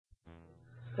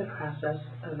the process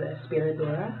of the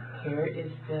aspiradora. Here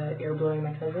is the air blowing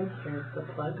mechanism. Here's the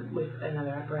plug with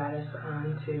another apparatus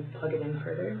on to plug it in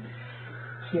further.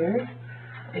 Here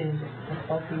is the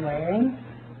faulty wiring.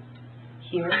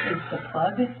 Here is the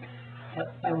plug that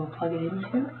I will plug it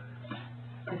into.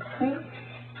 This way.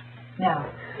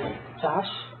 Now, Josh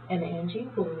and Angie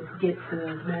will get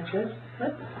the mattress.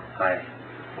 What? Hi.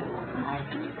 Hi.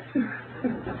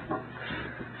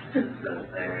 So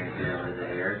there where the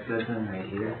air goes in right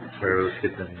here. Where will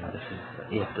get them?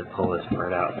 You have to pull this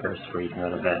part out first before you can go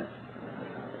to bed.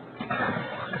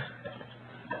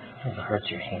 It hurts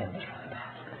your hands really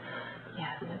bad.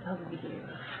 Yeah, that's how we do.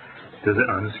 Does it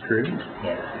unscrew?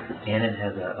 Yeah, and it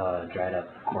has a dried up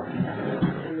cord.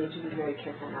 And you should be very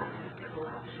careful not to pull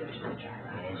out here to the dry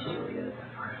Yeah, it's really good.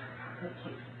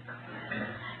 Okay.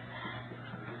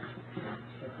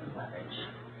 Get some leverage.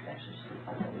 Actually, just some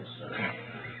leverage.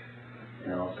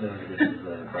 And also, this is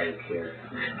the bike here.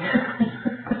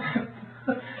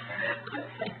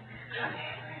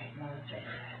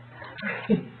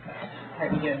 How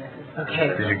are you doing this? Okay.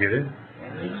 Did you get it?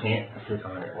 And you can't sit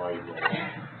on it while you do it.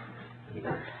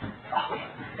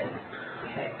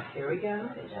 Okay, here we go.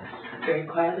 Very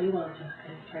quietly while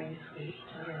Jessica is trying to sleep.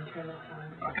 I'm going to turn this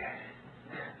on. Okay.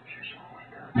 Sure she won't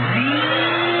wake up.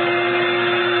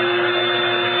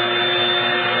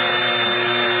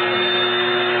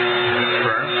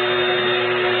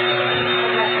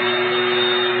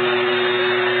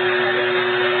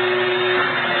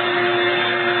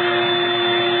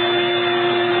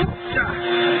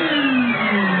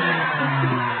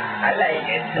 I like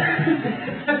it.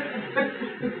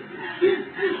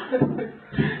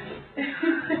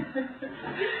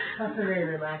 That's a very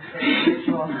relaxing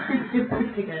ritual.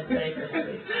 Taking a break or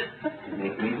sleep.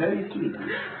 Make me very sleepy.